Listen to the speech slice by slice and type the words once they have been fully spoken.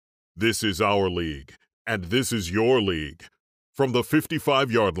This is our league, and this is your league. From the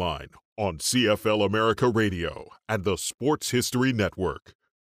 55-yard line on CFL America Radio and the Sports History Network.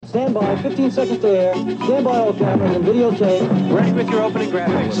 Stand by, 15 seconds to air. Stand by, all cameras and videotape. Ready with your opening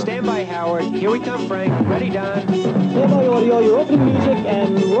graphics. Stand by, Howard. Here we come, Frank. Ready, Don. Stand by, audio, your opening music,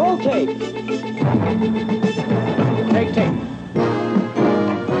 and roll tape. Take tape.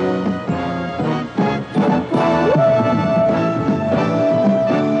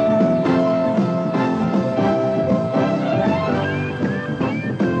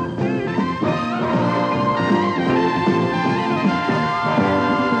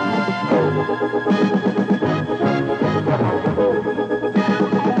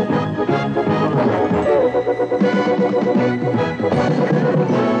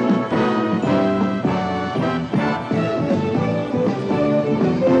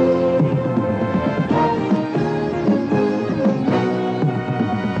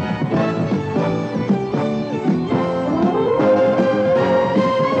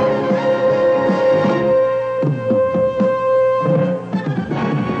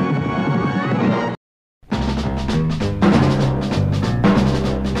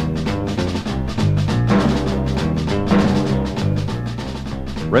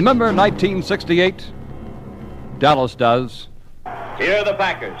 Remember 1968? Dallas does. Here are the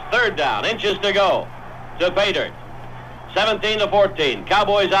Packers. Third down, inches to go. To Pater. 17-14.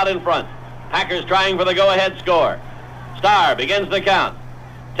 Cowboys out in front. Packers trying for the go-ahead score. Starr begins the count.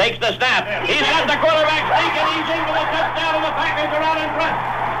 Takes the snap. He's got the quarterback sneak, and he's in for the touchdown, and the Packers are out in front.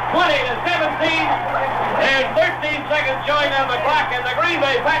 20-17. There's 13 seconds showing on the clock, and the Green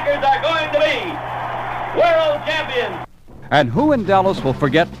Bay Packers are going to be world champions. And who in Dallas will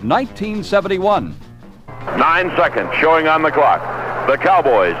forget 1971? 9 seconds showing on the clock. The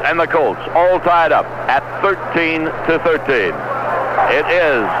Cowboys and the Colts all tied up at 13-13. It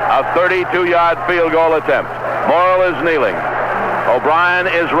is a 32-yard field goal attempt. Morrill is kneeling. O'Brien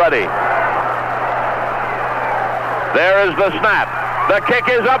is ready. There is the snap. The kick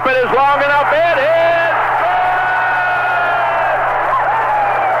is up. It is long enough. It is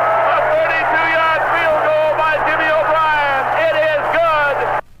a 32-yard field goal by Jimmy O'Brien. It is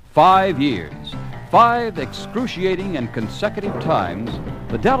good. 5 years, 5 excruciating and consecutive times,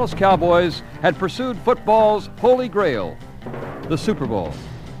 the Dallas Cowboys had pursued football's holy grail, the Super Bowl.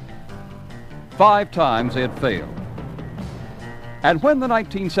 5 times they had failed. And when the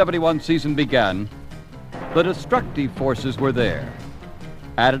 1971 season began, the destructive forces were there,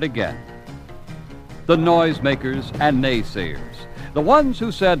 at it again. The noisemakers and naysayers, the ones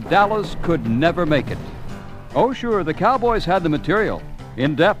who said Dallas could never make it. Oh, sure, the Cowboys had the material,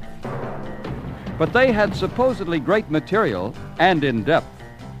 in depth. But they had supposedly great material and in depth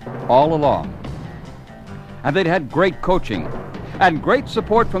all along. And they'd had great coaching and great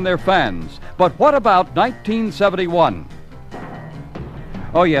support from their fans. But what about 1971?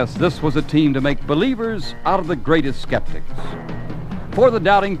 Oh, yes, this was a team to make believers out of the greatest skeptics. For the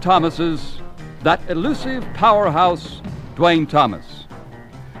doubting Thomases, that elusive powerhouse, Dwayne Thomas.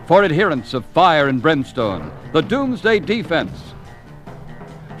 For adherents of fire and brimstone, the doomsday defense.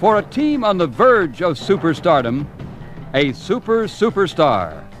 For a team on the verge of superstardom, a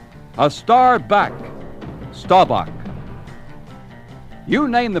superstar, a star back, Staubach. You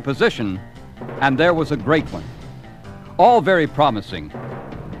name the position, and there was a great one. All very promising.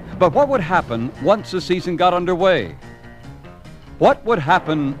 But what would happen once the season got underway? What would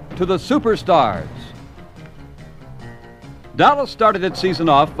happen to the superstars? Dallas started its season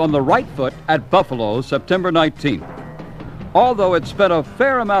off on the right foot at Buffalo September 19th, although it spent a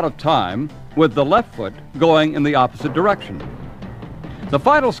fair amount of time with the left foot going in the opposite direction. The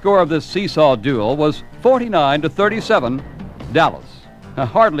final score of this seesaw duel was 49-37, Dallas.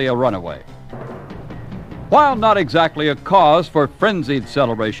 Hardly a runaway. While not exactly a cause for frenzied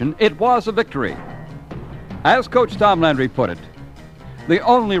celebration, it was a victory. As Coach Tom Landry put it, the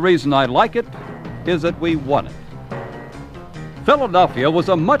only reason I like it is that we won it. Philadelphia was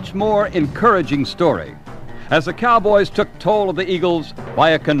a much more encouraging story, as the Cowboys took toll of the Eagles by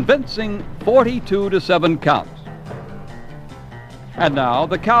a convincing 42-7 count. And now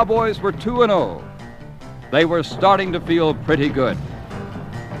the Cowboys were 2-0. They were starting to feel pretty good.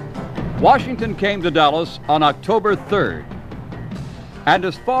 Washington came to Dallas on October 3rd. And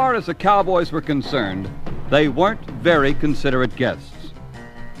as far as the Cowboys were concerned, they weren't very considerate guests.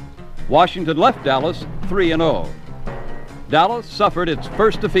 Washington left Dallas 3-0. Dallas suffered its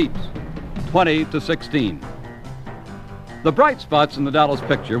first defeat, 20-16. The bright spots in the Dallas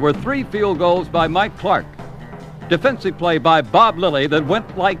picture were 3 field goals by Mike Clark, defensive play by Bob Lilly that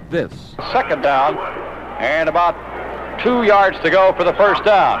went like this. Second down and about 2 yards to go for the first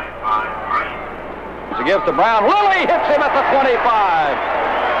down. He gives to Brown. Lilly hits him at the 25.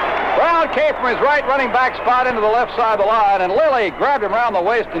 Brown came from his right running back spot into the left side of the line, and Lilly grabbed him around the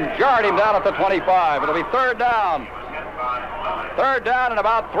waist and jarred him down at the 25. It'll be third down. Third down and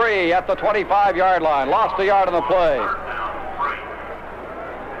about 3 at the 25-yard line. Lost a yard on the play.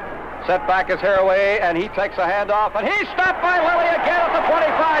 Set back his hair away, and he takes a handoff, and he's stopped by Lilly again at the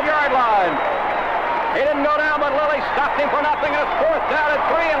 25-yard line. He didn't go down, but Lilly stopped him for nothing. It's fourth down at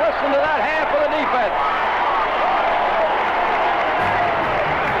 3, and listen to that hand for the defense.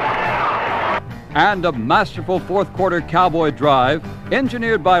 And a masterful fourth-quarter Cowboy drive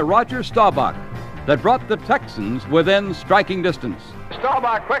engineered by Roger Staubach that brought the Texans within striking distance.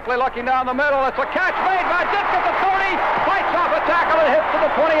 Staubach quickly looking down the middle. It's a catch made by Ditka at the 40. Fights off a tackle and hits to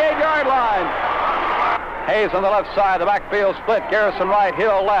the 28-yard line. Hayes on the left side. The backfield split. Garrison right,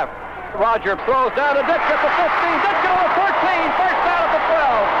 Hill left. Roger throws down to Ditka at the 15. Ditka to the 14. First down at the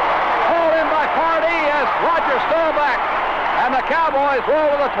 12. Hauled in by Pardee as Roger Staubach. And the Cowboys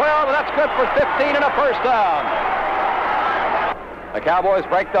roll to the 12, and that's good for 15 and a first down. The Cowboys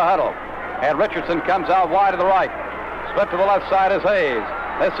break the huddle, and Richardson comes out wide to the right. Split to the left side is Hayes.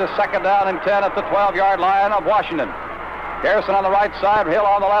 This is second down and 10 at the 12-yard line of Washington. Garrison on the right side, Hill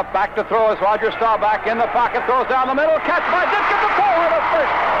on the left, back to throw as Roger Staubach in the pocket, throws down the middle, catch by Ditka at the 4,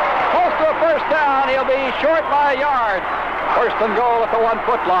 close to a first down. He'll be short by a yard. First and goal at the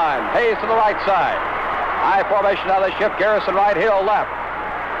 1-foot line. Hayes to the right side. High formation now they shift. Garrison right, Hill left.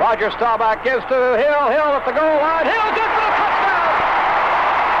 Roger Staubach gives to Hill. Hill at the goal line. Hill good for the touchdown.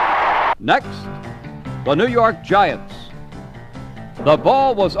 Next, the New York Giants. The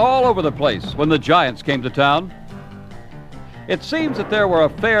ball was all over the place when the Giants came to town. It seems that there were a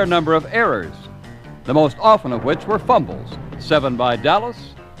fair number of errors, the most often of which were fumbles. 7 by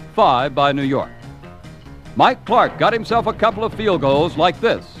Dallas, 5 by New York. Mike Clark got himself a couple of field goals like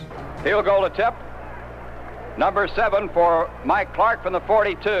this. Field goal attempt. Number 7 for Mike Clark from the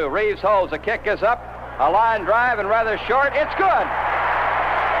 42. Reeves holds. The kick is up. A line drive and rather short. It's good.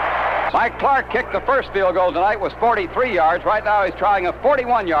 Mike Clark kicked the first field goal tonight, was 43 yards. Right now he's trying a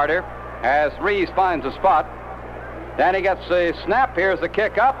 41-yarder as Reeves finds a spot. Then he gets the snap. Here's the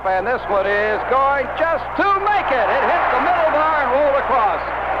kick up, and this one is going just to make it. It hit the middle bar and rolled across.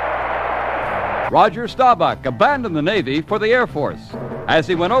 Roger Staubach abandoned the Navy for the Air Force as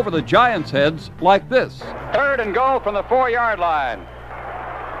he went over the Giants' heads like this. Third and goal from the 4-yard line.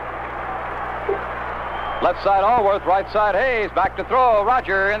 Left side Allworth, right side Hayes. Back to throw.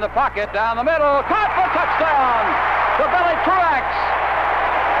 Roger in the pocket, down the middle. Caught for touchdown to Billy Truax.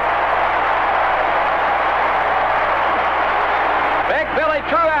 Big Billy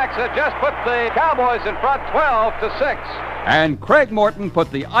Truax had just put the Cowboys in front 12-6. And Craig Morton put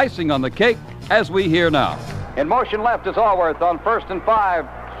the icing on the cake, as we hear now. In motion left is Allworth on 1st and 5.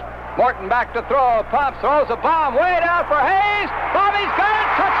 Morton back to throw. Pumps, throws a bomb way down for Hayes. Bobby's got it.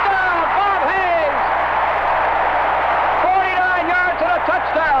 Touchdown, Bob Hayes. 49 yards and a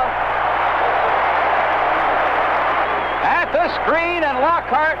touchdown. At the screen, and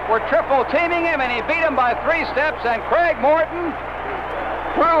Lockhart were triple teaming him, and he beat him by 3 steps, and Craig Morton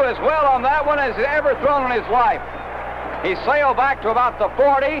threw as well on that one as he ever thrown in his life. He sailed back to about the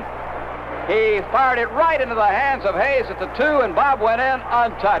 40. He fired it right into the hands of Hayes at the 2, and Bob went in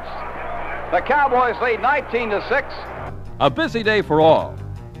untouched. The Cowboys lead 19-6. A busy day for all,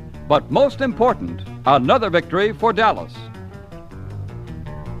 but most important, another victory for Dallas.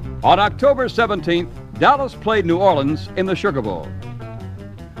 On October 17th, Dallas played New Orleans in the Sugar Bowl.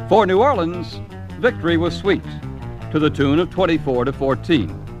 For New Orleans, victory was sweet, to the tune of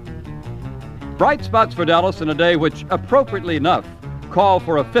 24-14. Bright spots for Dallas in a day which, appropriately enough, call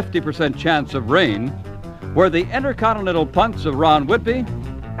for a 50% chance of rain were the intercontinental punts of Ron Whitby.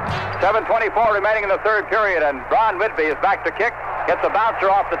 7:24 remaining in the third period, and Ron Whitby is back to kick. Gets a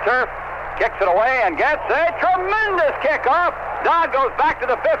bouncer off the turf, kicks it away, and gets a tremendous kickoff. Dodd goes back to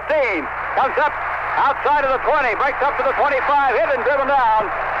the 15, comes up outside of the 20, breaks up to the 25, hit and driven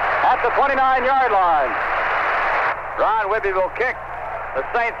down at the 29-yard line. Ron Whitby will kick. The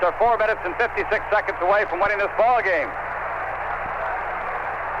Saints are 4 minutes and 56 seconds away from winning this ball game.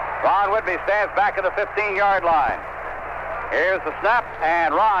 Ron Whitby stands back at the 15-yard line. Here's the snap,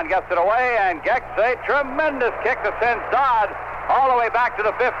 and Ron gets it away and gets a tremendous kick that sends Dodd all the way back to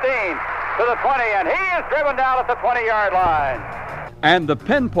the 15, to the 20, and he is driven down at the 20-yard line. And the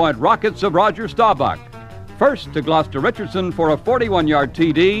pinpoint rockets of Roger Staubach. First to Gloucester Richardson for a 41-yard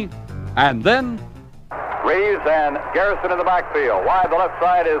TD, and then Reeves and Garrison in the backfield. Wide to the left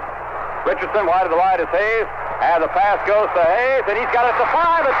side is Richardson, wide to the right is Hayes. And the pass goes to Hayes, and he's got it to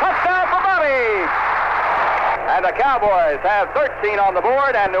 5, a touchdown for Bobby. And the Cowboys have 13 on the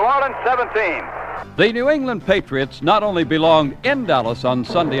board and New Orleans 17. The New England Patriots not only belonged in Dallas on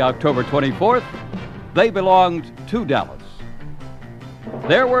Sunday, October 24th, they belonged to Dallas.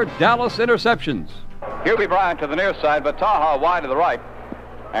 There were Dallas interceptions. Hubie Bryant to the near side, but Taha wide to the right.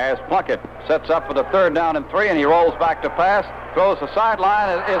 As Plunkett sets up for the 3rd down and 3, and he rolls back to pass, throws the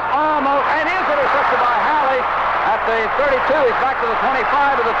sideline, is almost, and is intercepted by Halley at the 32. He's back to the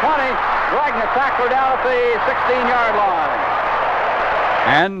 25, to the 20, dragging the tackler down at the 16-yard line.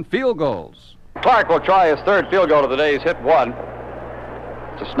 And field goals. Clark will try his 3rd field goal of the day. He's hit 1.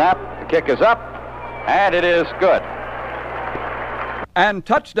 It's a snap, the kick is up, and it is good. And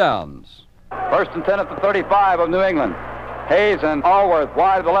touchdowns. 1st and 10 at the 35 of New England. Hayes and Allworth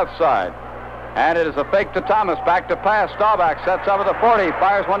wide to the left side. And it is a fake to Thomas, back to pass. Staubach sets up at the 40,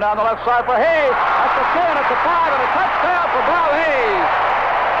 fires one down the left side for Hayes. At the 10, at the 5, and a touchdown for Bob Hayes.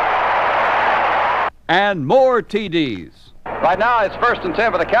 And more TDs. Right now it's 1st and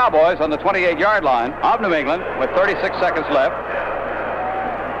 10 for the Cowboys on the 28-yard line of New England with 36 seconds left.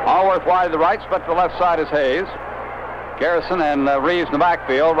 Allworth wide to the right, split to the left side is Hayes. Garrison and Reeves in the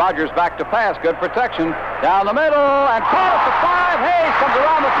backfield. Rogers back to pass. Good protection. Down the middle and caught at the 5. Hayes comes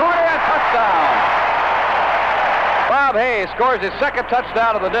around the corner and touchdown. Bob Hayes scores his 2nd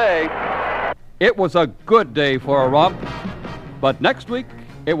touchdown of the day. It was a good day for a romp. But next week,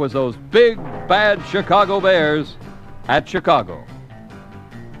 it was those big, bad Chicago Bears at Chicago.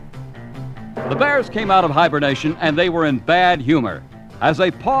 The Bears came out of hibernation and they were in bad humor as they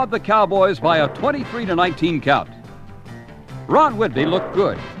pawed the Cowboys by a 23-19 count. Ron Whitby looked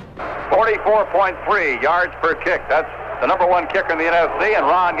good. 44.3 yards per kick. That's the number 1 kicker in the NFC, and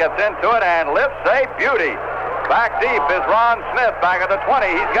Ron gets into it and lifts a beauty. Back deep is Ron Smith, back at the 20.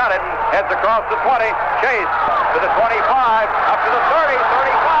 He's got it, heads across the 20. Chase to the 25, up to the 30,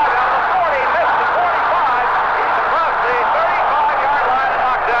 35, down to the 40, missed the 45. He's across the 35-yard line and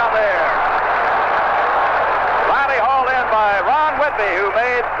knocked down there. Finally hauled in by Ron Whitby, who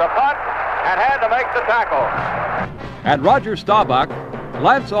made the punt and had to make the tackle. And Roger Staubach,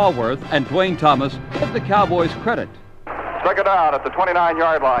 Lance Allworth, and Dwayne Thomas give the Cowboys credit. Second down at the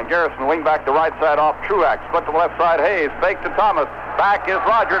 29-yard line. Garrison wing back to right side off Truax. Split to the left side. Hayes fake to Thomas. Back is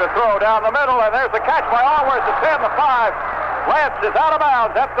Roger to throw down the middle, and there's a catch by Allworth. The 10, the 5. Lance is out of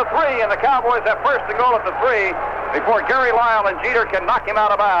bounds at the 3, and the Cowboys have 1st and goal at the 3 before Gary Lyle and Jeter can knock him out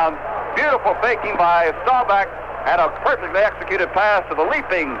of bounds. Beautiful faking by Staubach and a perfectly executed pass to the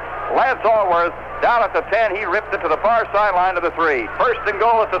leaping Lance Allworth. Down at the 10, he ripped it to the far sideline to the 3. 1st and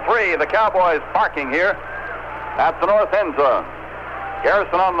goal at the 3. The Cowboys parking here at the north end zone.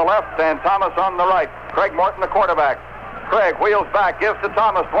 Garrison on the left and Thomas on the right. Craig Morton, the quarterback. Craig wheels back, gives to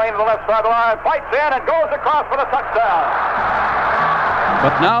Thomas. Dwayne to the left side of the line, fights in and goes across for the touchdown.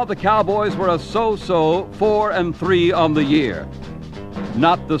 But now the Cowboys were a so-so 4-3 on the year.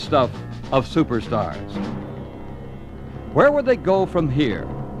 Not the stuff of superstars. Where would they go from here?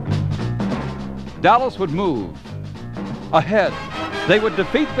 Dallas would move ahead. They would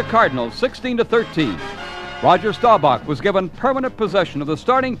defeat the Cardinals 16-13. Roger Staubach was given permanent possession of the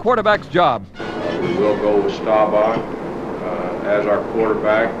starting quarterback's job. We will go with Staubach as our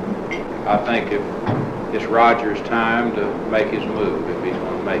quarterback. I think it's Roger's time to make his move if he's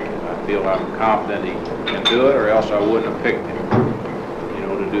going to make it. I feel I'm confident he can do it, or else I wouldn't have picked him,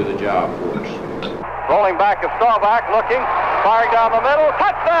 to do the job for us. Rolling back is Staubach, looking, firing down the middle.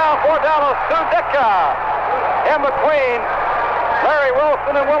 Touchdown for Dallas to Ditka. In between Larry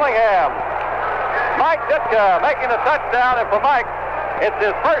Wilson and Willingham. Mike Ditka making the touchdown, and for Mike, it's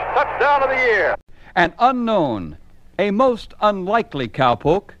his 1st touchdown of the year. An unknown, a most unlikely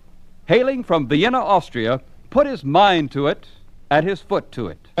cowpoke, hailing from Vienna, Austria, put his mind to it and his foot to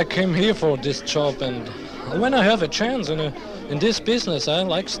it. I came here for this job, and when I have a chance in this business, I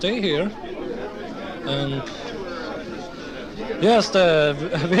like stay here. And yes, the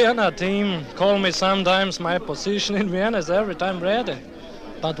Vienna team call me sometimes. My position in Vienna is every time ready.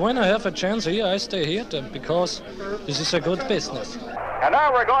 But when I have a chance here, I stay here because this is a good business. And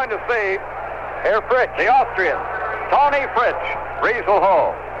now we're going to see Herr Fritsch, the Austrian. Tony Fritsch, Riesel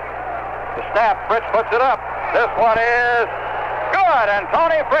Hole. The snap, Fritsch puts it up. This one is good, and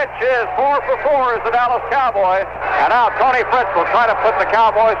Tony Fritsch is 4 for 4 as the Dallas Cowboy. And now Tony Fritsch will try to put the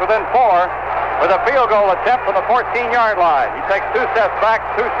Cowboys within 4 with a field goal attempt from the 14-yard line. He takes 2 steps back,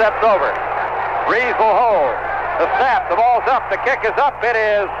 2 steps over. Riesel Hole. The snap, the ball's up, the kick is up, it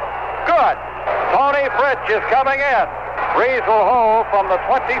is good. Tony Fritsch is coming in. Riesel Hole from the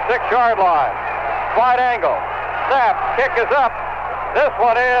 26-yard line. Slight angle. Snap, kick is up. This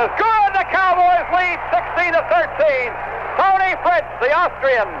one is good. The Cowboys lead 16-13. Tony Fritsch, the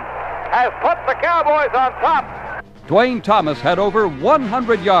Austrian, has put the Cowboys on top. Dwayne Thomas had over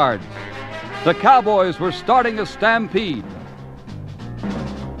 100 yards. The Cowboys were starting a stampede.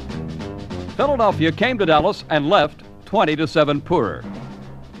 Philadelphia came to Dallas and left 20-7 poorer.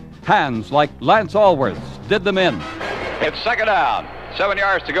 Hands like Lance Allworth's did them in. It's second down. 7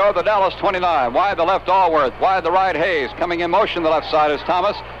 yards to go. The Dallas 29. Wide the left Allworth. Wide the right Hayes. Coming in motion the left side is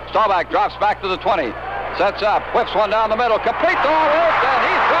Thomas. Staubach drops back to the 20. Sets up. Whips one down the middle. Complete to Allworth. And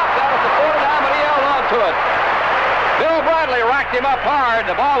he's dropped out at the 49, but he held on to it. Bill Bradley racked him up hard.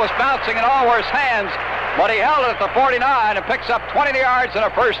 The ball was bouncing in Allworth's hands, but he held it at the 49 and picks up 20 yards and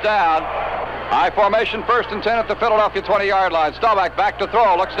a first down. High formation, 1st and 10 at the Philadelphia 20-yard line. Staubach back to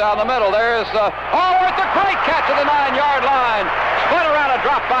throw, looks down the middle. There's Allworth, a great catch at the 9-yard line. Spun around and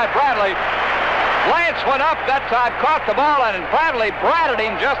dropped by Bradley. Lance went up that time, caught the ball, and Bradley bratted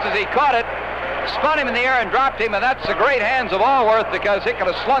him just as he caught it. Spun him in the air and dropped him, and that's the great hands of Allworth because he could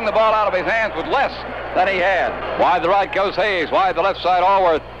have slung the ball out of his hands with less than he had. Wide the right goes Hayes. Wide the left side,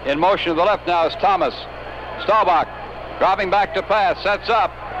 Allworth. In motion to the left now is Thomas. Staubach dropping back to pass, sets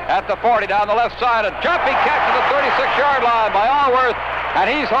up at the 40 down the left side. A jumping catch to the 36-yard line by Allworth, and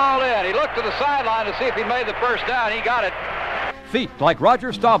he's hauled in. He looked to the sideline to see if he made the first down. He got it. Feet like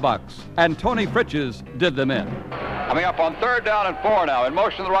Roger Staubach's and Tony Fritch's did them in. Coming up on 3rd down and 4 now. In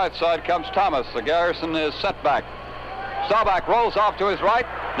motion to the right side comes Thomas. The Garrison is set back. Staubach rolls off to his right.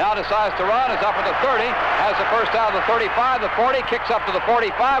 Now decides to run. Is up at the 30. Has the first down at the 35. The 40. Kicks up to the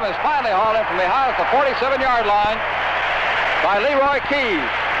 45. And is finally hauled in from behind at the 47-yard line by Leroy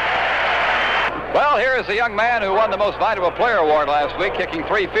Keys. Well, here is the young man who won the Most Valuable Player Award last week, kicking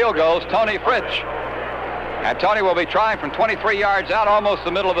 3 field goals, Tony Fritch. And Tony will be trying from 23 yards out, almost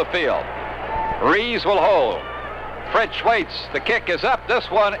the middle of the field. Rees will hold. Fritch waits. The kick is up. This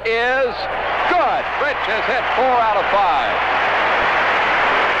one is good. Fritch has hit 4 out of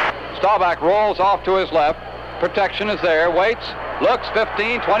 5. Staubach rolls off to his left. Protection is there. Waits. Looks.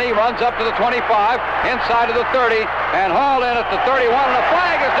 15, 20. Runs up to the 25. Inside to the 30. And hauled in at the 31. And the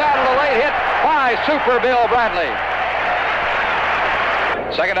flag is down to the late hit by Super Bill Bradley.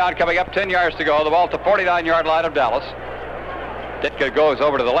 Second down coming up. 10 yards to go. The ball at the 49-yard line of Dallas. Ditka goes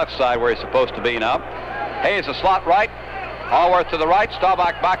over to the left side where he's supposed to be now. Hayes a slot right. Allworth to the right.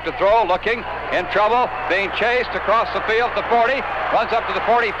 Staubach back to throw. Looking. In trouble. Being chased across the field to the 40. Runs up to the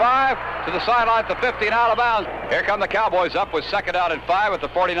 45. To the sideline at the 50 and out of bounds. Here come the Cowboys up with second down and 5 at the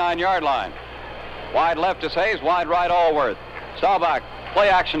 49-yard line. Wide left is Hayes. Wide right Allworth. Staubach. Play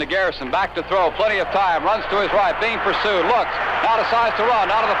action to Garrison. Back to throw. Plenty of time. Runs to his right. Being pursued. Looks. Now decides to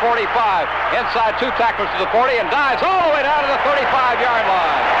run. Out of the 45. Inside 2 tacklers to the 40 and dives all the way down to the 35-yard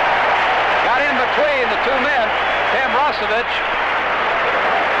line. Got in between the 2 men, Tim Rossovich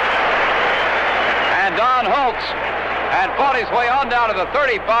and Don Holtz, and fought his way on down to the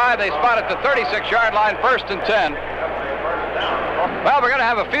 35. They spot at the 36-yard line, 1st and 10. Well, we're going to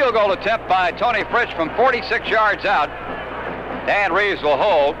have a field goal attempt by Tony Fritch from 46 yards out. Dan Reeves will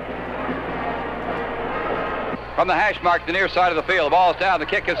hold. From the hash mark to the near side of the field, the ball's down, the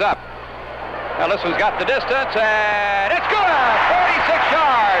kick is up. Now this one's got the distance, and it's good! 46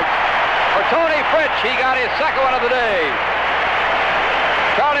 yards! For Tony Fritch, he got his second one of the day.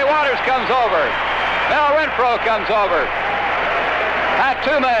 Charlie Waters comes over. Mel Renfro comes over. Pat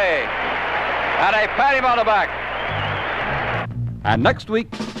Toomey. And they pat him on the back. And next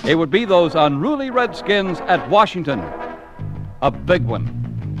week, it would be those unruly Redskins at Washington. A big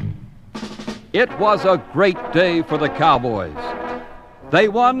one. It was a great day for the Cowboys. They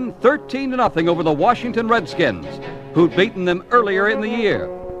won 13-0 over the Washington Redskins, who'd beaten them earlier in the year,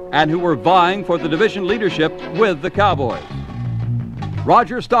 and who were vying for the division leadership with the Cowboys.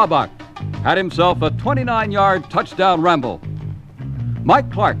 Roger Staubach had himself a 29-yard touchdown ramble.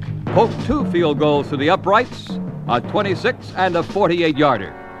 Mike Clark poked 2 field goals to the uprights, a 26 and a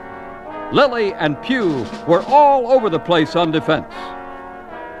 48-yarder. Lilly and Pugh were all over the place on defense.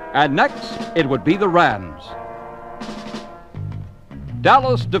 And next, it would be the Rams.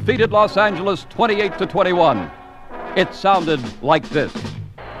 Dallas defeated Los Angeles 28-21. It sounded like this.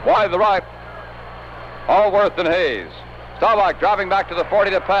 Wide the right. Allworth and Hayes. Staubach driving back to the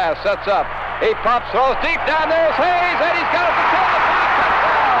 40 to pass. Sets up. He pops, throws deep down. There's Hayes, and he's got it to kill the pass.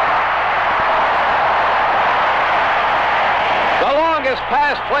 The longest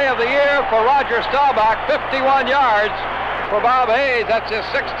pass play of the year for Roger Staubach, 51 yards. For Bob Hayes, that's his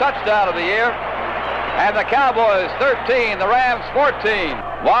 6th touchdown of the year. And the Cowboys 13, the Rams 14.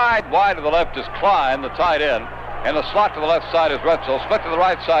 Wide to the left is Klein, the tight end. In the slot to the left side is Retzel. Split to the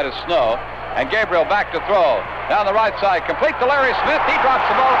right side is Snow. And Gabriel back to throw. Down the right side, complete to Larry Smith. He drops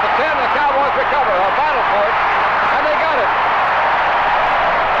the ball at the 10. The Cowboys recover, or battle for it, and they got it.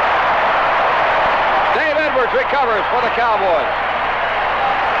 Edwards recovers for the Cowboys.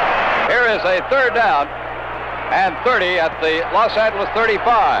 Here is a third down and 30 at the Los Angeles 35.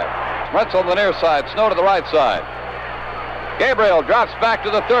 Rentz on the near side, Snow to the right side. Gabriel drops back to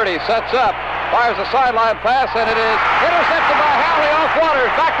the 30, sets up, fires a sideline pass, and it is intercepted by Howley off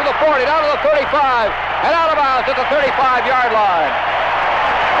Waters, back to the 40, down to the 35, and out of bounds at the 35-yard line.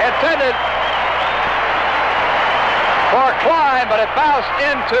 Intended for Klein, but it bounced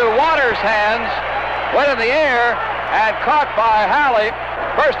into Waters' hands, went in the air, and caught by Howley.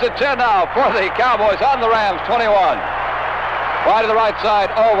 First and 10 now for the Cowboys on the Rams, 21. Wide to the right side,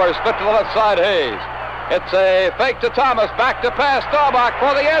 over, split to the left side, Hayes. It's a fake to Thomas, back to pass, Staubach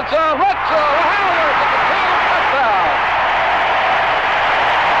for the end zone. Ritzel, Howard, the touchdown.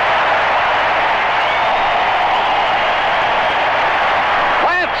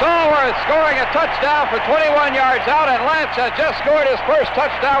 Lance Allworth scoring a touchdown for 21 yards out, and Lance has just scored his first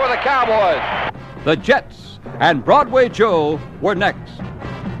touchdown with the Cowboys. The Jets and Broadway Joe were next.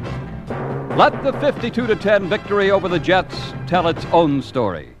 Let the 52-10 victory over the Jets tell its own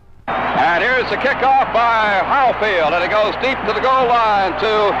story. And here's the kickoff by Howfield, and it goes deep to the goal line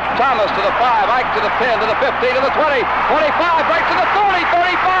to Thomas to the 5, Ike to the 10, to the 15, to the 20, 25, breaks to the 30,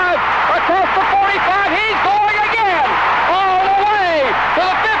 35, across the 45, he's going again, all the way to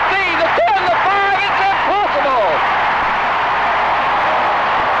the 15, the 10, the 5, it's impossible.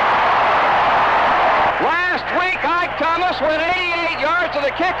 Last week, Ike Thomas went 88 yards to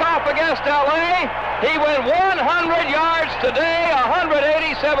the kickoff against L.A. He went 100 yards today,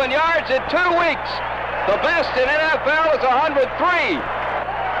 187 yards in 2 weeks. The best in NFL is 103.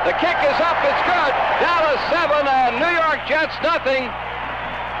 The kick is up, it's good. Dallas 7 and New York Jets nothing.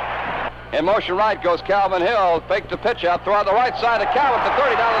 In motion right goes Calvin Hill. Fake to pitch out, throw on the right side of Calvin to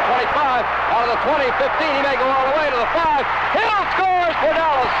 30, down to the 25, out of the 20, 15. He may go all the way to the 5. Hill scores for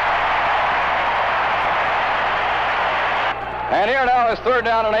Dallas. And here now is third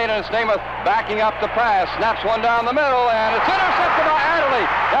down and 8, and it's Namath backing up the pass. Snaps one down the middle, and it's intercepted by Adderley.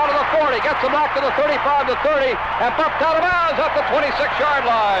 Down to the 40, gets him back to the 35 to 30, and bumped out of bounds up the 26-yard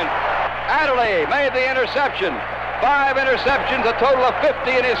line. Adderley made the interception. 5 interceptions, a total of 50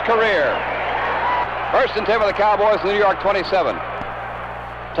 in his career. First and 10 for the Cowboys, the New York 27.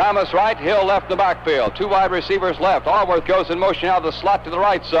 Thomas right, Hill left in the backfield. 2 wide receivers left. Allworth goes in motion out of the slot to the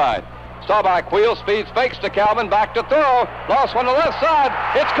right side. Staubach wheels, speeds, fakes to Calvin, back to throw. Lost one to the left side.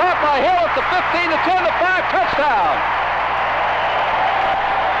 It's caught by Hill at the 15, the 10, the 5, touchdown.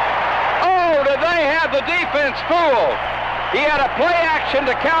 Oh, did they have the defense fooled? He had a play action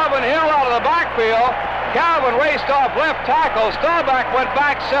to Calvin Hill out of the backfield. Calvin raced off left tackle. Staubach went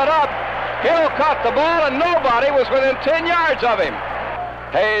back, set up. Hill caught the ball, and nobody was within 10 yards of him.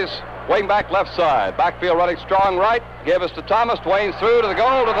 Hayes, wing back left side. Backfield running strong right. Gave us to Thomas. Twain's through to the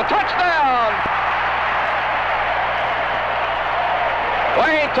goal to the touchdown.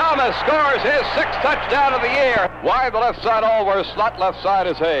 Wayne Thomas scores his 6th touchdown of the year. Wide the left side, Allworth. Slot left side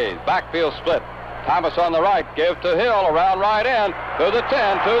is Hayes. Backfield split. Thomas on the right. Give to Hill around right end. To the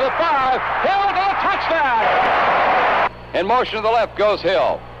 10, to the 5. Hill to the touchdown. In motion to the left goes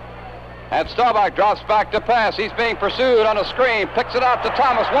Hill. And Staubach drops back to pass. He's being pursued on a screen. Picks it out to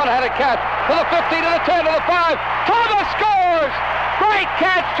Thomas. One-handed catch to the 15, to the 10, to the 5. Thomas scores! Great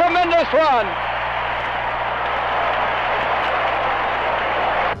catch, tremendous run.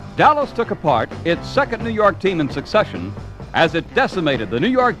 Dallas took apart its second New York team in succession as it decimated the New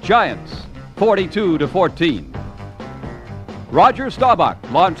York Giants 42-14. Roger Staubach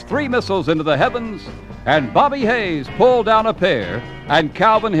launched 3 missiles into the heavens, and Bobby Hayes pulled down a pair, and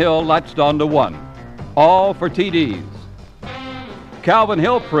Calvin Hill latched onto 1, all for TDs. Calvin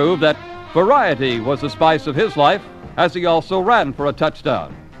Hill proved that variety was the spice of his life, as he also ran for a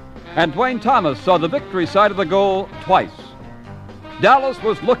touchdown. And Dwayne Thomas saw the victory side of the goal twice. Dallas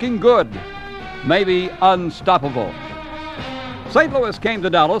was looking good, maybe unstoppable. St. Louis came to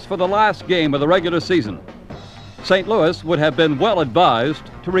Dallas for the last game of the regular season. St. Louis would have been well advised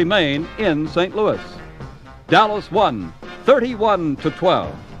to remain in St. Louis. Dallas won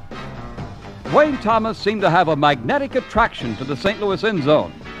 31-12. Dwayne Thomas seemed to have a magnetic attraction to the St. Louis end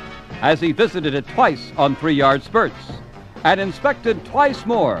zone, as he visited it twice on 3-yard spurts and inspected twice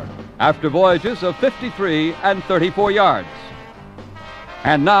more after voyages of 53 and 34 yards.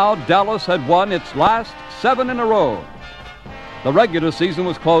 And now Dallas had won its last 7 in a row. The regular season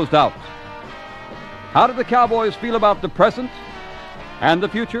was closed out. How did the Cowboys feel about the present and the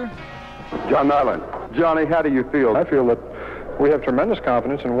future? John Nyland. Johnny, how do you feel? I feel that we have tremendous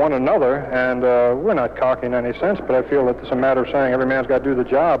confidence in one another, and we're not cocky in any sense, but I feel that it's a matter of saying every man's got to do the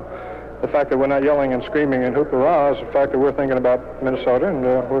job. The fact that we're not yelling and screaming and hoop-hurrah is the fact that we're thinking about Minnesota, and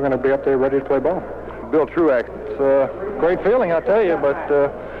we're going to be up there ready to play ball. Bill Truax. It's a great feeling, I tell you, but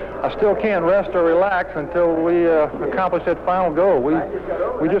I still can't rest or relax until we accomplish that final goal.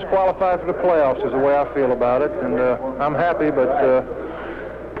 We just qualified for the playoffs is the way I feel about it, and I'm happy, but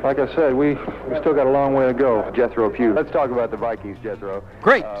like I said, we still got a long way to go. Jethro Pugh. Let's talk about the Vikings, Jethro.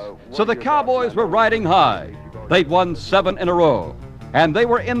 Great. So the Cowboys were riding high. They'd won 7 in a row, and they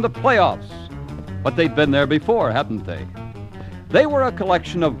were in the playoffs. But they'd been there before, hadn't they? They were a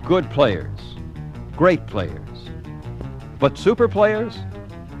collection of good players, great players. But super players?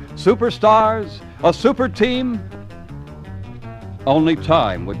 Superstars? A super team? Only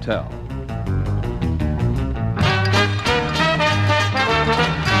time would tell.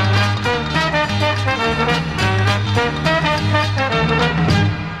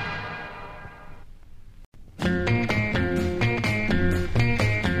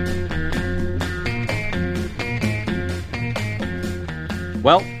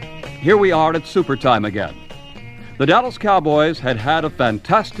 Well, here we are at super time again. The Dallas Cowboys had had a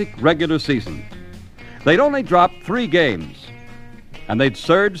fantastic regular season. They'd only dropped 3 games, and they'd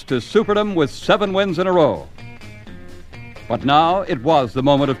surged to superdom with 7 wins in a row. But now it was the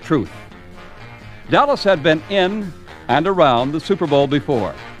moment of truth. Dallas had been in and around the Super Bowl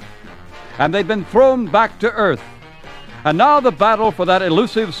before, and they'd been thrown back to earth. And now the battle for that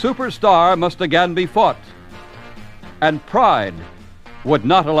elusive superstar must again be fought. And pride would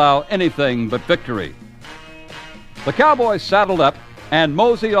not allow anything but victory. The Cowboys saddled up and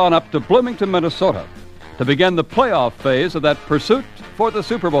moseyed on up to Bloomington, Minnesota, to begin the playoff phase of that pursuit for the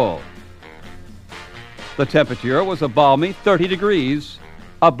Super Bowl. The temperature was a balmy 30 degrees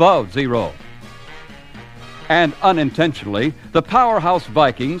above zero. And unintentionally, the powerhouse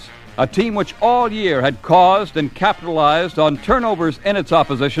Vikings, a team which all year had caused and capitalized on turnovers in its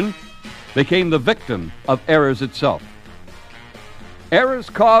opposition, became the victim of errors itself. Errors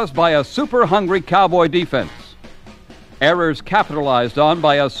caused by a super-hungry Cowboy defense. Errors capitalized on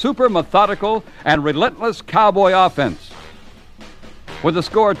by a super-methodical and relentless Cowboy offense. With the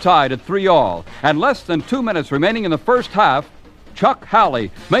score tied at 3-all and less than 2 minutes remaining in the first half, Chuck Howley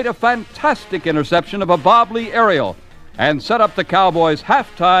made a fantastic interception of a Bob Lee aerial and set up the Cowboys'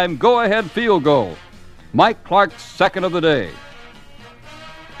 halftime go-ahead field goal, Mike Clark's second of the day.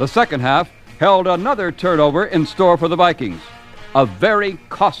 The second half held another turnover in store for the Vikings, a very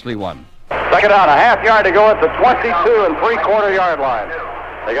costly one. Second down, a half yard to go at the 22 and 3/4 yard line.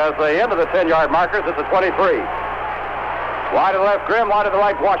 Because the end of the 10-yard markers at the 23. Wide to the left, Grimm, wide to the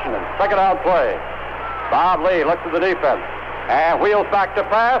right, Washington. Second down play. Bob Lee looks at the defense and wheels back to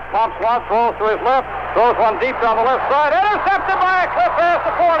pass. Pumps one, throws to his left, throws one deep down the left side. Intercepted by a Cliff Harris,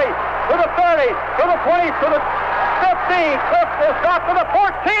 the 40, to the 30, to the 20, to the 15. Cliff is got to the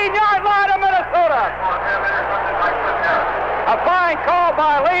 14-yard line of Minnesota. A fine call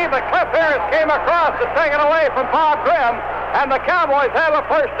by Lee, but Cliff Harris came across to take it away from Bob Grimm, and the Cowboys have a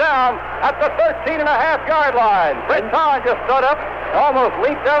first down at the 13.5-yard line. Britt Todd just stood up and almost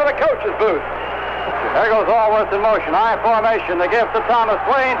leaped out of the coach's booth. There goes Allworth in motion. High formation. They give to Thomas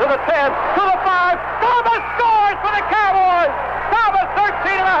Swain to the 10, to the 5. Thomas scores for the Cowboys. Thomas,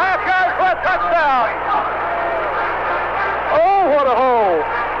 13.5 yards for a touchdown. Oh, what a hole.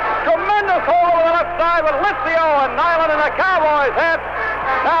 Tremendous hole on the left side with Licio and Nyland, and the Cowboys have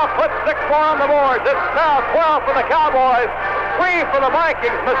now put 6 more on the boards. It's now 12 for the Cowboys, 3 for the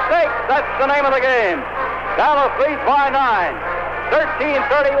Vikings. Mistakes, that's the name of the game. Dallas leads by 9.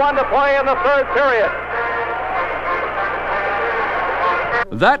 13:31 to play in the third period.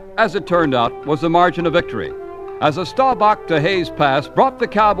 That, as it turned out, was the margin of victory, as a Staubach to Hayes pass brought the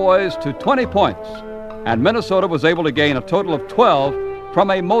Cowboys to 20 points, and Minnesota was able to gain a total of 12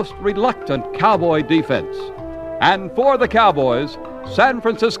 from a most reluctant Cowboy defense. And for the Cowboys, San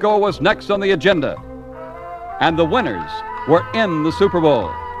Francisco was next on the agenda, and the winners were in the Super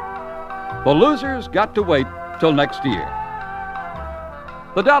Bowl. The losers got to wait till next year.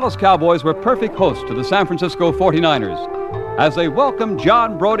 The Dallas Cowboys were perfect hosts to the San Francisco 49ers as they welcomed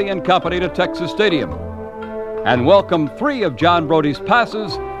John Brodie and company to Texas Stadium and welcomed 3 of John Brodie's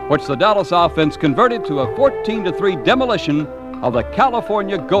passes, which the Dallas offense converted to a 14-3 demolition of the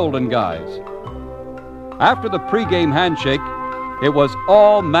California Golden Guys. After the pregame handshake, it was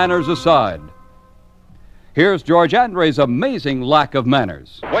all manners aside. Here's George Andre's amazing lack of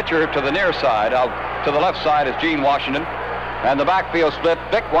manners. Witcher to the near side. Out to the left side is Gene Washington. And the backfield split,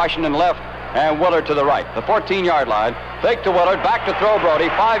 Vic Washington left and Willard to the right. The 14-yard line, fake to Willard, back to throw Brodie,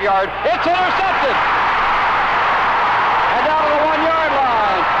 5 yards. It's intercepted! And down to the 1-yard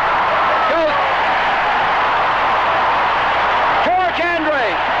line goes George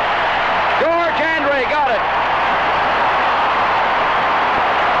Andre. George Andre got it.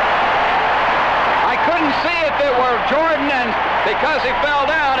 I because he fell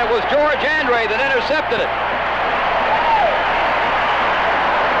down. It was George Andre that intercepted it.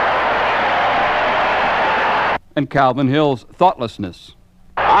 And Calvin Hill's thoughtlessness.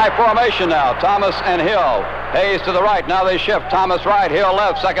 High formation now. Thomas and Hill. Hayes to the right. Now they shift. Thomas right. Hill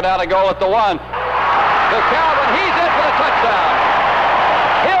left. Second down and goal at the 1. To Calvin. He's in for the touchdown.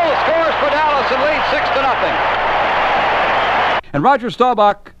 Hill scores for Dallas and leads 6-0. And Roger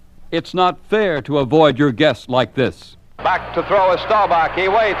Staubach, it's not fair to avoid your guests like this. Back to throw is Staubach. He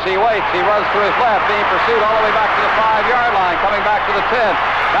waits. He runs to his left, being pursued all the way back to the 5-yard line, coming back to the 10.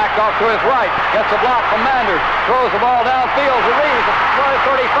 Back off to his right. Gets a block from Manders. Throws the ball downfield to Reeves at the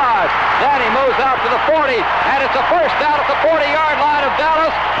 35. Then he moves out to the 40, and it's a first down at the 40-yard line of Dallas.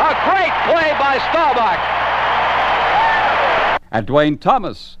 A great play by Staubach. And Dwayne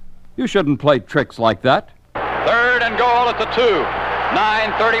Thomas, you shouldn't play tricks like that. Third and goal at the 2.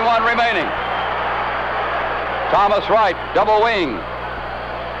 9:31 remaining. Thomas right, double wing.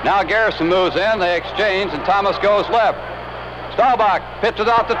 Now Garrison moves in, they exchange, and Thomas goes left. Staubach pitches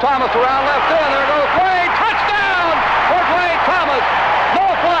out to Thomas around left in. There goes Dwayne. Touchdown for Dwayne Thomas. No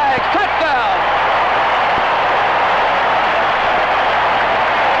flags. Touchdown.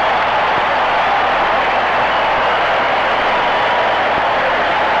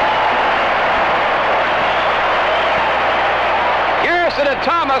 Garrison and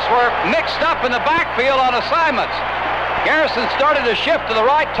Thomas were mixed up in the backfield on assignments. Garrison started to shift to the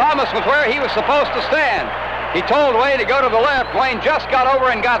right. Thomas was where he was supposed to stand. He told Wayne to go to the left. Wayne just got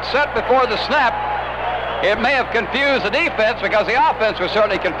over and got set before the snap. It may have confused the defense because the offense was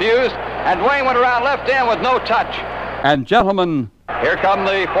certainly confused, and Wayne went around left end with no touch. And gentlemen, here come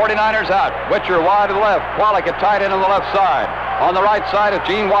the 49ers out. Witcher wide to the left. Wallach at tight end on the left side. On the right side is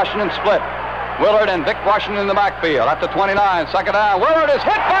Gene Washington split. Willard and Vic Washington in the backfield. At the 29, second down. Willard is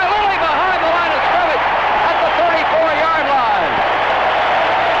hit by Lilly behind the line of scrimmage at the 34-yard line.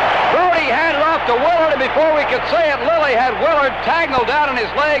 Brody handed off to Willard, and before we could say it, Lilly had Willard tangled down in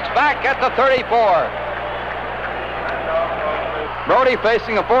his legs back at the 34. Brody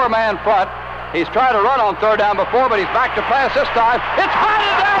facing a 4-man front. He's tried to run on third down before, but he's back to pass this time. It's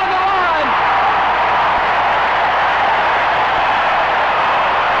batted down on the line.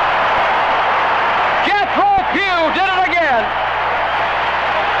 Jethro Pugh did it again.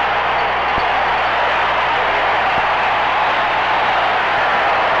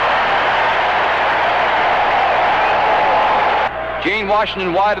 Gene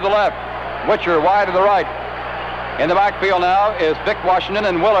Washington wide to the left. Witcher wide to the right. In the backfield now is Vic Washington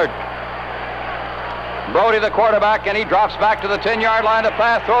and Willard. Brody the quarterback, and he drops back to the 10-yard line to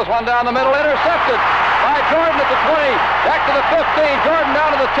pass, throws one down the middle, intercepted by Jordan at the 20, back to the 15, Jordan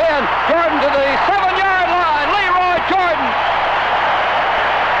down to the 10, Jordan to the 7-yard line, Leroy Jordan.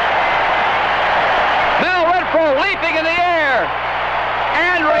 Mel Renfro leaping in the air.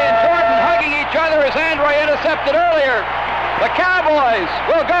 Andre and Jordan hugging each other as Andre intercepted earlier. The Cowboys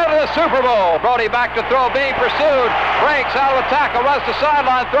will go to the Super Bowl. Brody back to throw, being pursued. Breaks out of the tackle, runs to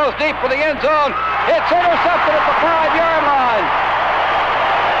sideline, throws deep for the end zone. It's intercepted at the 5-yard line.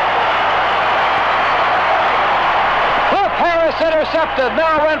 Cliff Harris intercepted.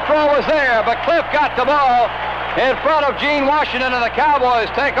 Mel Renfro was there, but Cliff got the ball in front of Gene Washington, and the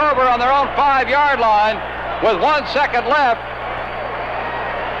Cowboys take over on their own 5-yard line with 1 second left.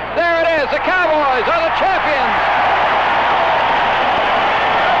 There it is. The Cowboys are the champions.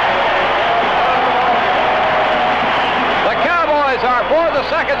 Are for the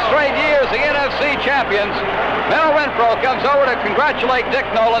second straight years the NFC champions. Mel Renfro comes over to congratulate Dick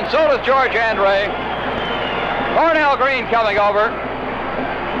Nolan. So does George Andre. Cornell Green coming over.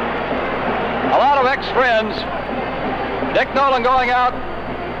 A lot of ex-friends. Dick Nolan going out,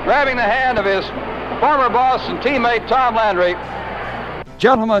 grabbing the hand of his former boss and teammate Tom Landry.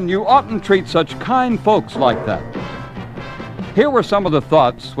 Gentlemen, you oughtn't treat such kind folks like that. Here were some of the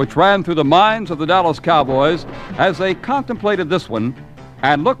thoughts which ran through the minds of the Dallas Cowboys as they contemplated this one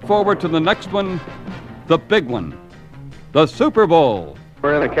and looked forward to the next one, the big one, the Super Bowl.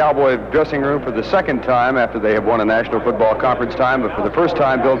 We're in the Cowboy dressing room for the second time after they have won a National Football Conference time, but for the first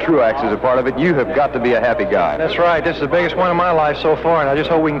time, Bill Truax is a part of it. You have got to be a happy guy. That's right. This is the biggest one of my life so far, and I just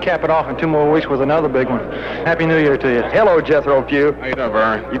hope we can cap it off in 2 more weeks with another big one. Happy New Year to you. Hello, Jethro Pugh. How you doing,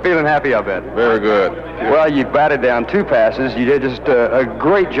 Vern? You feeling happy, I bet? Very good. Well, you batted down 2 passes. You did just a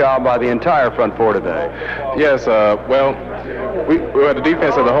great job by the entire front four today. Yes, well, we had the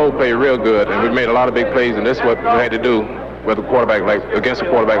defense as a whole played real good, and we made a lot of big plays, and this is what we had to do with a quarterback against a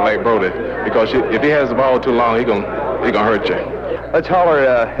quarterback like Brody, because if he has the ball too long, he gonna hurt you. Let's holler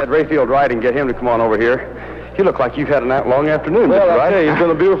at Rayfield Wright and get him to come on over here. You look like you've had a long afternoon, well, right? I tell you, it's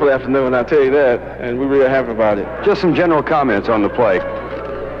been a beautiful afternoon, I tell you that, and we're really happy about it. Just some general comments on the play.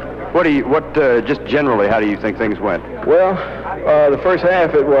 Just generally, how do you think things went? Well, the first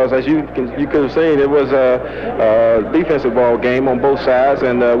half, it was, as you could have seen, it was a defensive ball game on both sides,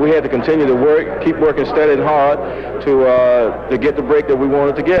 and we had to continue to keep working steady and hard to get the break that we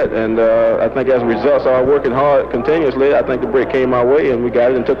wanted to get. And I think as a result of our working hard continuously, I think the break came our way, and we got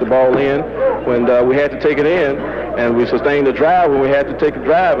it and took the ball in when we had to take it in, and we sustained the drive when we had to take the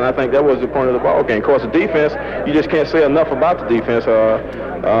drive, and I think that was the point of the ball game. Of course, the defense, you just can't say enough about the defense,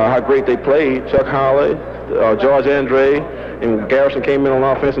 how great they played. Chuck Howley, George Andre, and Garrison came in on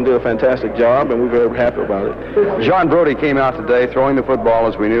offense and did a fantastic job, and we're very happy about it. John Brody came out today throwing the football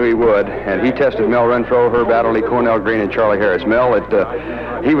as we knew he would, and he tested Mel Renfro, Herb Adderley, Cornell Green, and Charlie Harris. Mel,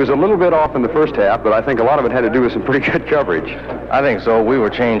 he was a little bit off in the first half, but I think a lot of it had to do with some pretty good coverage. I think so. We were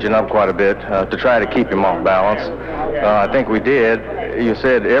changing up quite a bit to try to keep him off balance. I think we did. You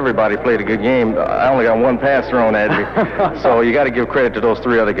said everybody played a good game. I only got one pass thrown at me, so you got to give credit to those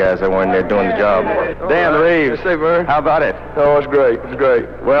three other guys that were in there doing the job. Dan Reeves, how about it? Oh, it's great. It's great.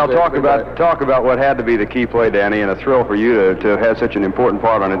 Well, talk about what had to be the key play, Danny, and a thrill for you to have such an important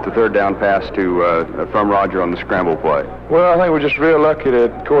part on it, the third down pass from Roger on the scramble play. Well, I think we're just real lucky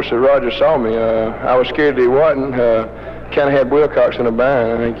that, of course, that Roger saw me. I was scared that he wasn't. Kind of had Wilcox in a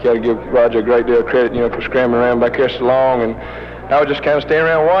bind. I think you got to give Roger a great deal of credit, for scrambling around back there so long, and I was just kind of standing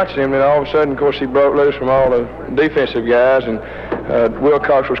around watching him, and all of a sudden, of course, he broke loose from all the defensive guys, and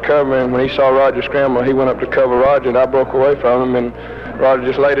Wilcox was covering. When he saw Roger scramble, he went up to cover Roger, and I broke away from him, and Roger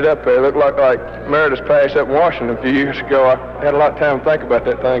just laid it up there. It looked like Meredith's pass up in Washington a few years ago. I had a lot of time to think about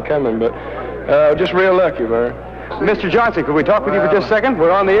that thing coming, but just real lucky, man. Mr. Johnson, could we talk with you for just a second?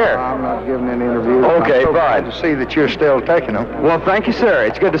 We're on the air. I'm not giving any interviews. Okay, I'm so fine. glad to see that you're still taking them. Well, thank you, sir.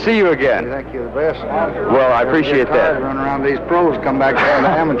 It's good to see you again. I think you're the best. Well, I appreciate that. Run around these pros, come back down to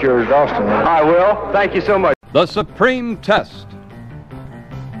amateurs, Austin. I will. Thank you so much. The supreme test.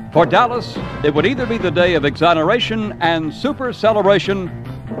 For Dallas, it would either be the day of exoneration and super celebration,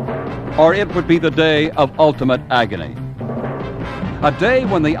 or it would be the day of ultimate agony. A day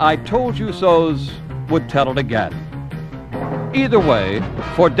when the I told you so's would tell it again. Either way,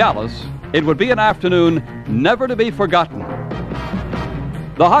 for Dallas, it would be an afternoon never to be forgotten.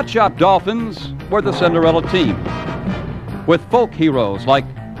 The Hotshot Dolphins were the Cinderella team, with folk heroes like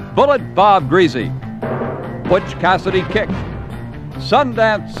Bullet Bob Greasy, Butch Cassidy Kick,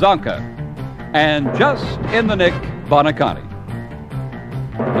 Sundance Zonka, and just in the nick, Buoniconti.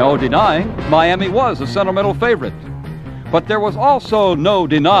 No denying, Miami was a sentimental favorite, but there was also no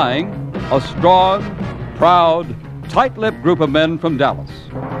denying a strong, proud, tight-lipped group of men from Dallas.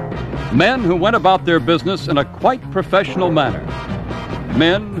 Men who went about their business in a quite professional manner.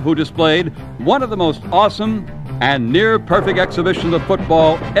 Men who displayed one of the most awesome and near-perfect exhibitions of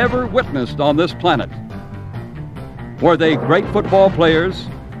football ever witnessed on this planet. Were they great football players,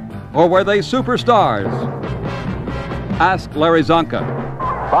 or were they superstars? Ask Larry Zonka.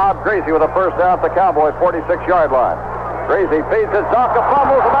 Bob Greasy with a first down at the Cowboys' 46-yard line. Greasy feeds it. Zonka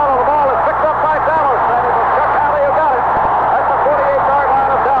fumbles him out of the ball. It's picked up by Dallas. And it was Chuck Howley who got it at the 48-yard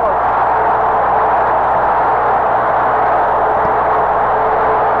line of Dallas.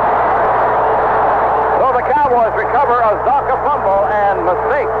 So the Cowboys recover a Zonka fumble and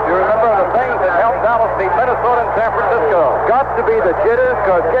mistake. You remember the things that helped Dallas beat Minnesota and San Francisco. Got to be the jitters,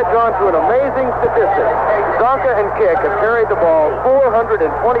 because catch on to an amazing statistic. Zonka and Kick have carried the ball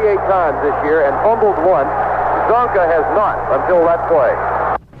 428 times this year and fumbled once. Zonka has not until that play.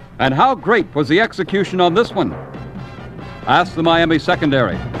 And how great was the execution on this one? Ask the Miami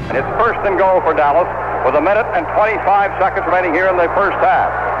secondary. And it's first and goal for Dallas with 1 minute and 25 seconds remaining here in the first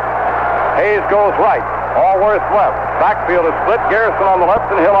half. Hayes goes right. Allworth left. Backfield is split. Garrison on the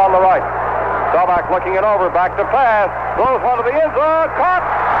left and Hill on the right. Staubach looking it over. Back to pass. Throws one to the end zone. Caught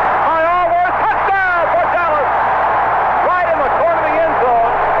by Allworth. Touchdown for Dallas. Right in the corner of the end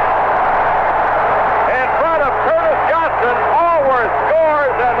zone. In front of Curtis Johnson. Allworth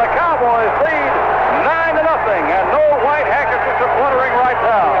scores and the Cowboys lead 9-0. And no white handkerchiefs are fluttering right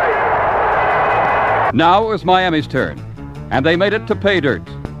now. Now it was Miami's turn, and they made it to pay dirt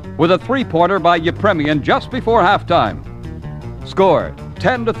with a three-pointer by Yepremian just before halftime. Score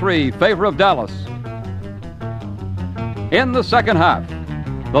 10-3, favor of Dallas. In the second half,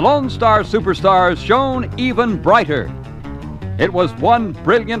 the Lone Star Superstars shone even brighter. It was one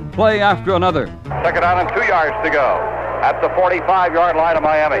brilliant play after another. Second down and 2 yards to go at the 45-yard line of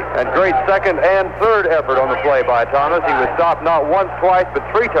Miami. And great second and third effort on the play by Thomas. He was stopped not once, twice, but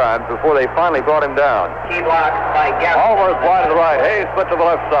 3 times before they finally brought him down. Key block by Garrison. Allworth wide to the right. Hayes split to the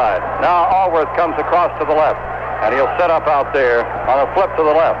left side. Now Allworth comes across to the left. and he'll set up out there on a flip to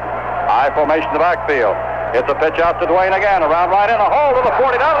the left. I formation in the backfield. It's a pitch out to Dwayne again, around right in, a hole to the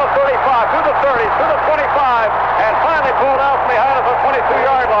 40, down to the 35, to the 30, to the 25, and finally pulled out from behind at the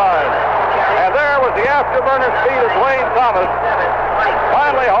 22-yard line. And there was the afterburner speed of Dwayne Thomas,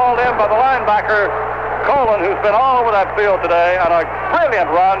 finally hauled in by the linebacker, Colin, who's been all over that field today, and a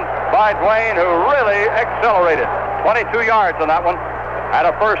brilliant run by Dwayne, who really accelerated. 22 yards on that one, and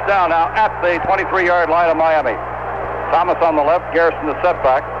a first down now at the 23-yard line of Miami. Thomas on the left, Garrison the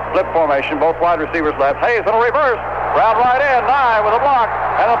setback. Flip formation, both wide receivers left. Hayes in a reverse. Round right in, Nye with a block.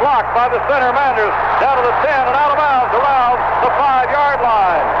 And a block by the center, Manders. Down to the 10 and out of bounds around the 5-yard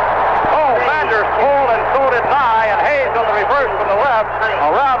line. Oh, Manders pulled and so did Nye. And Hayes on the reverse from the left.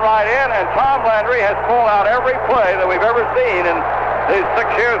 Around right in, and Tom Landry has pulled out every play that we've ever seen in these 6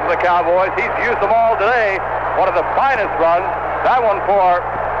 years of the Cowboys. He's used them all today. One of the finest runs. That one for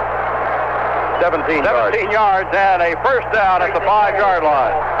 17 yards and a first down at the 5-yard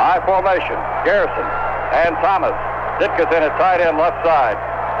line. High formation. Garrison and Thomas. Ditka's in at tight end left side.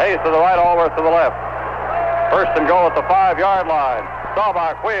 Hayes to the right, Allworth to the left. First and goal at the 5-yard line.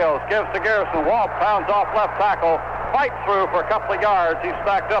 Staubach wheels, gives to Garrison. Walt pounds off left tackle. Fight through for a couple of yards. He's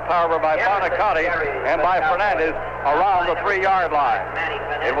backed up, however, by Bonacotti and by Fernandez around the 3-yard line.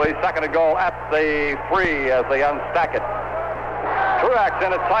 It will be second and goal at the 3 as they unstack it. Truax in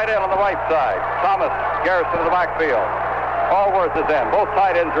at tight end on the right side. Thomas, Garrison in the backfield. Allworth is in. Both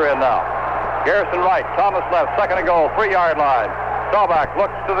tight ends are in now. Garrison right, Thomas left. Second and goal, 3-yard line. Staubach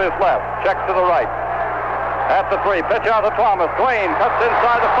looks to his left, checks to the right. At the 3, pitch out to Thomas. Dwayne cuts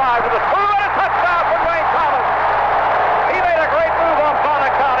inside the 5 with a through and a touchdown for Dwayne Thomas. He made a great move on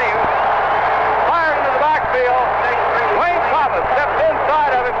Bonacotti, who fired into the backfield. Dwayne Thomas stepped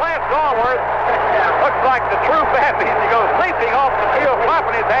inside of him. Lance Allworth looks like the true Bambi. He goes leaping off the field,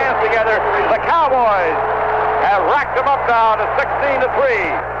 clapping his hands together. The Cowboys have racked them up now to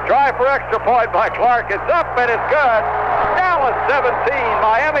 16-3. Try for extra point by Clark. It's up and it's good. Dallas 17,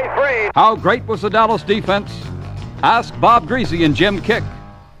 Miami 3. How great was the Dallas defense? Ask Bob Greasy and Jim Kick.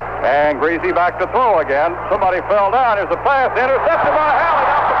 And Greasy back to throw again. Somebody fell down. There's a pass intercepted by Halley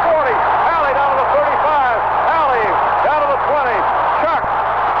down to 40. Halley down to the 35. Halley down to the 20. Chuck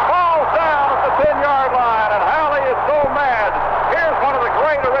falls down at the 10-yard line, and Halley is so mad. Here's one of the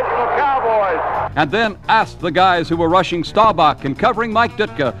great original Cowboys. And then ask the guys who were rushing Staubach and covering Mike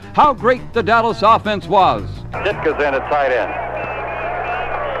Ditka how great the Dallas offense was. Ditka's in at tight end.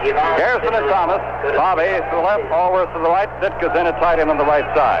 Garrison and Thomas. Bob Hayes to the left, Allworth to the right. Ditka's in at tight end on the right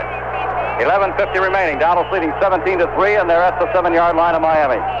side. 11:50 remaining. Dallas leading 17-3, and they're at the 7-yard line of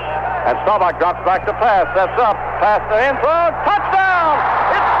Miami. And Staubach drops back to pass. That's up. Pass to end zone. Touchdown!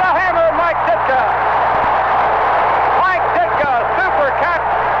 It's the hammer, Mike Ditka. Mike Ditka, super catch,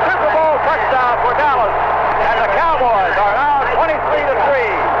 Super Bowl touchdown for Dallas. And the Cowboys are now 23-3.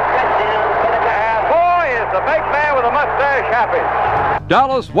 And boy, is the big man with a mustache happy.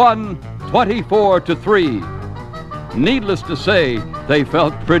 Dallas won 24-3. Needless to say, they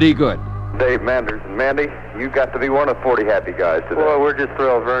felt pretty good. Dave Manders. And Mandy, you got to be one of 40 happy guys today. Well, we're just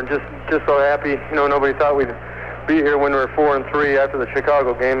thrilled, Vern. Just so happy. You know, nobody thought we'd be here when we were 4-3 after the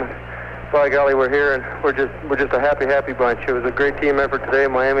Chicago game. By golly, we're here, and we're just a happy bunch. It was a great team effort today.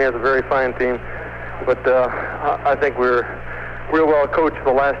 Miami has a very fine team, but I think we're real well coached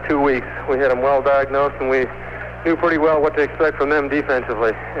the last 2 weeks. We had them well diagnosed, and we knew pretty well what to expect from them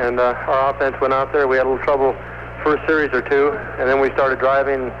defensively. And our offense went out there. We had a little trouble first series or two, and then we started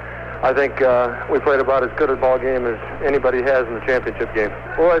driving. I think we played about as good a ball game as anybody has in the championship game.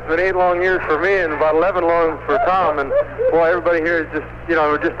 Well, it's been 8 long years for me and about 11 long for Tom, and boy, everybody here is just,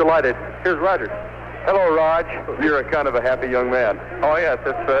 we're just delighted. Here's Roger. Hello, Raj. You're a kind of a happy young man. Oh, yes,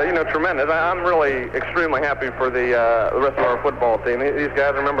 it's, tremendous. I'm really extremely happy for the rest of our football team. These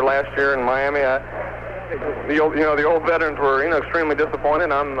guys, remember last year in Miami, the old veterans were, extremely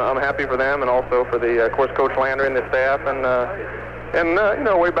disappointed. I'm happy for them, and also for the, of course, Coach Landry and the staff, and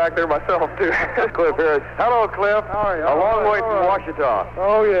way back there myself, too. Cliff Harris. Hello, Cliff. How are you? A long way from Ouachita.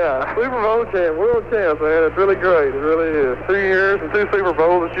 Oh, yeah. Super Bowl champ, world champ, man. It's really great. It really is. 2 years and 2 Super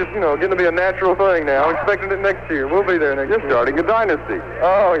Bowls. It's just, getting to be a natural thing now. I'm expecting it next year. We'll be there next year. You're starting a dynasty.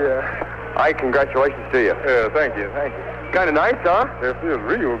 Oh, yeah. Hi, congratulations to you. Yeah, thank you. Kind of nice, huh? It feels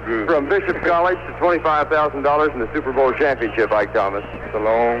real good. From Bishop College to $25,000 in the Super Bowl championship, Ike Thomas. It's a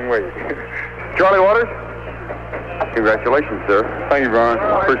long way. Charlie Waters? Congratulations, sir. Thank you, Vern.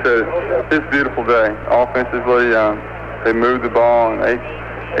 I appreciate it. It's a beautiful day. Offensively, they moved the ball and they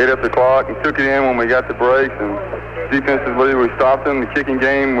ate up the clock and took it in when we got the breaks. And defensively, we stopped them. The kicking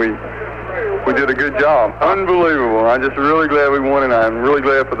game, we we did a good job. Unbelievable. I'm just really glad we won, and I'm really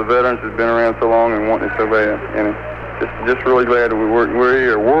glad for the veterans that's been around so long and wanting it so bad. And just really glad that we're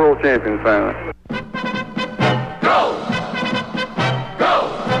here, world champions finally. Go!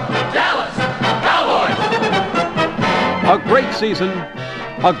 Go! Dallas Cowboys! A great season,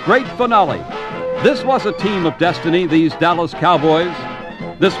 a great finale. This was a team of destiny, these Dallas Cowboys.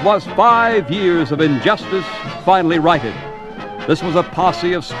 This was 5 years of injustice finally righted. This was a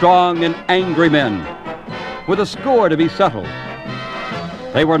posse of strong and angry men with a score to be settled.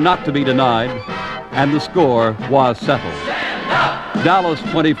 They were not to be denied, and the score was settled. Dallas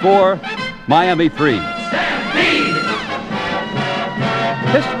 24, Miami 3.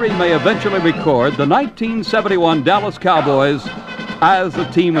 History may eventually record the 1971 Dallas Cowboys as the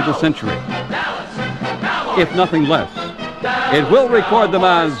team of the century. If nothing less, it will record them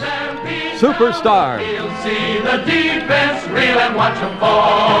as superstars. You'll see the defense reel and watch them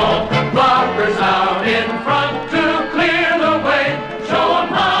fall. Blockers out in front to clear the way. Show them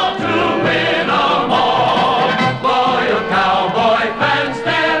how to win them all. Loyal Cowboy fans,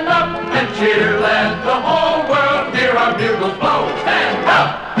 stand up and cheer. Let the whole world hear our bugles blow. Stand up.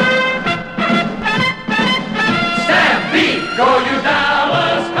 Stampede, go you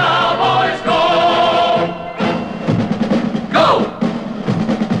Dallas Cowboys, go. Go.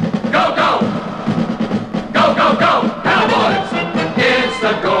 Go, go. Go, go, go, Cowboys. It's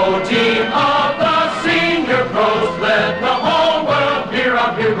the go team of the senior pros. Let the whole world hear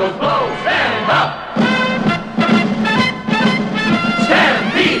our bugles blow. Stand up.